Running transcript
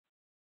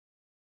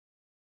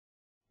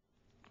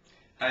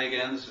Hi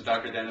again, this is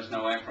Dr. Dennis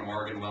Nowak from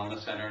Oregon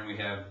Wellness Center, and we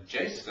have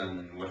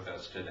Jason with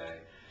us today.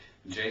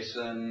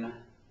 Jason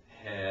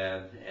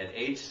had, at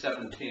age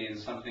 17,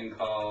 something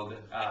called...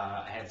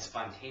 I had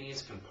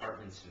spontaneous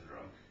compartment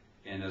syndrome.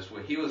 And as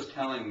what he was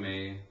telling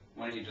me,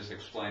 why don't you just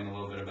explain a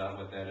little bit about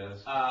what that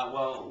is?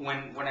 Well,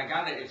 when I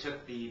got it, it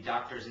took the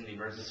doctors in the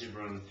emergency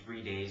room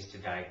 3 days to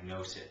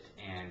diagnose it.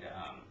 And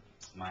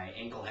my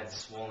ankle had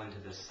swollen to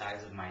the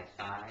size of my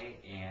thigh,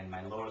 and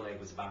my lower leg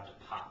was about to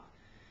pop.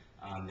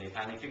 They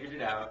finally figured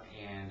it out,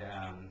 and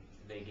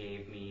they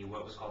gave me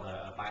what was called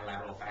a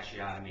bilateral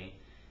fasciotomy.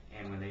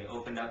 And when they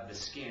opened up the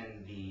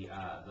skin, the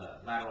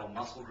lateral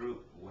muscle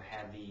group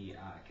had the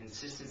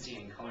consistency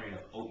and coloring of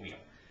oatmeal.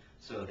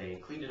 So they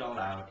cleaned it all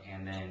out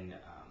and then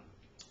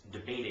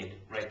debated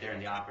right there in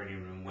the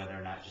operating room whether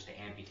or not just to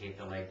amputate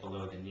the leg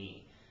below the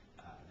knee.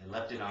 They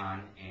left it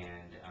on,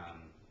 and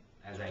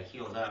as I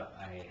healed up,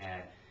 I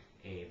had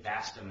a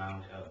vast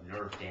amount of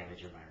nerve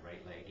damage in my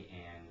right leg,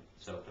 and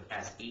so for the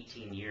past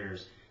 18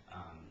 years,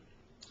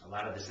 a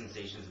lot of the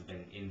sensations have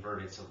been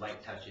inverted, so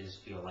light touches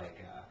feel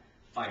like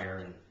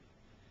fire, and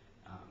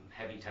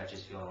heavy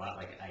touches feel a lot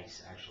like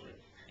ice, actually.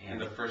 And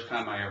the first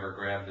time I ever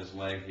grabbed his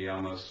leg, he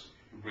almost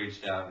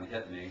reached out and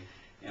hit me.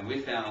 And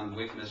we found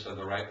weakness of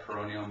the right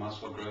peroneal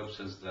muscle group,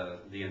 since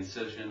the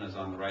incision is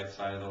on the right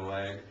side of the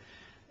leg.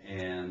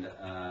 And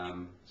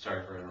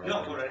sorry for interrupting.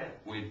 No, go right ahead.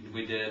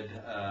 We did.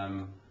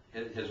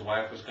 His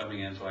wife was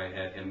coming in, so I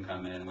had him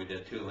come in. We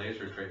did 2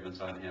 laser treatments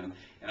on him,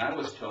 and I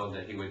was told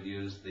that he would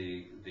use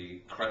the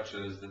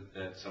crutches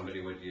that somebody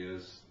would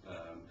use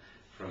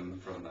from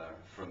the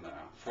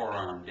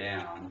forearm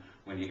down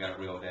when he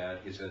got real bad.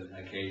 He said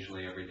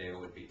occasionally every day it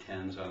would be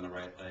 10s on the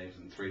right legs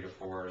and 3 to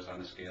 4s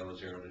on a scale of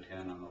 0 to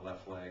 10 on the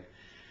left leg.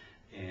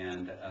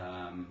 And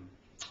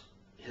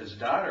his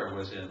daughter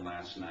was in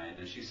last night,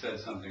 and she said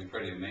something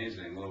pretty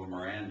amazing, little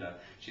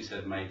Miranda. She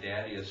said, "My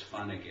daddy is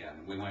fun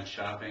again." We went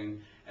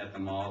shopping at the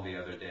mall the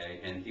other day,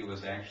 and he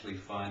was actually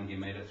fun. He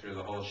made it through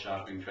the whole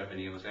shopping trip, and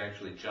he was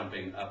actually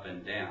jumping up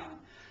and down.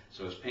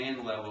 So his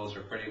pain levels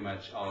are pretty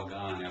much all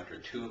gone after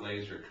 2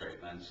 laser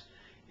treatments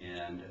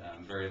and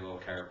very little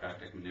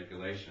chiropractic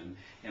manipulation.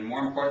 And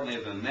more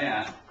importantly than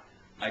that,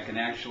 I can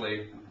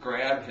actually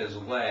grab his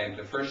leg.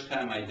 The first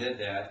time I did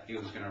that, he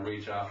was going to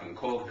reach off and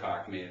cold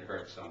cock me. It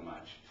hurt so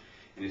much.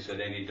 And he said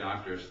any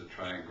doctors that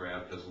try and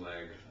grab his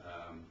leg,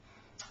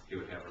 he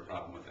would have a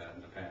problem with that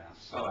in the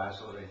past. So, Oh,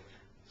 absolutely.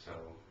 So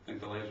I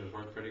think the lasers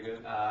work pretty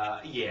good?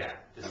 Yeah,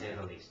 to say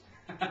the least.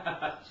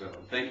 So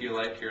thank you,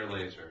 Light Care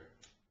Laser.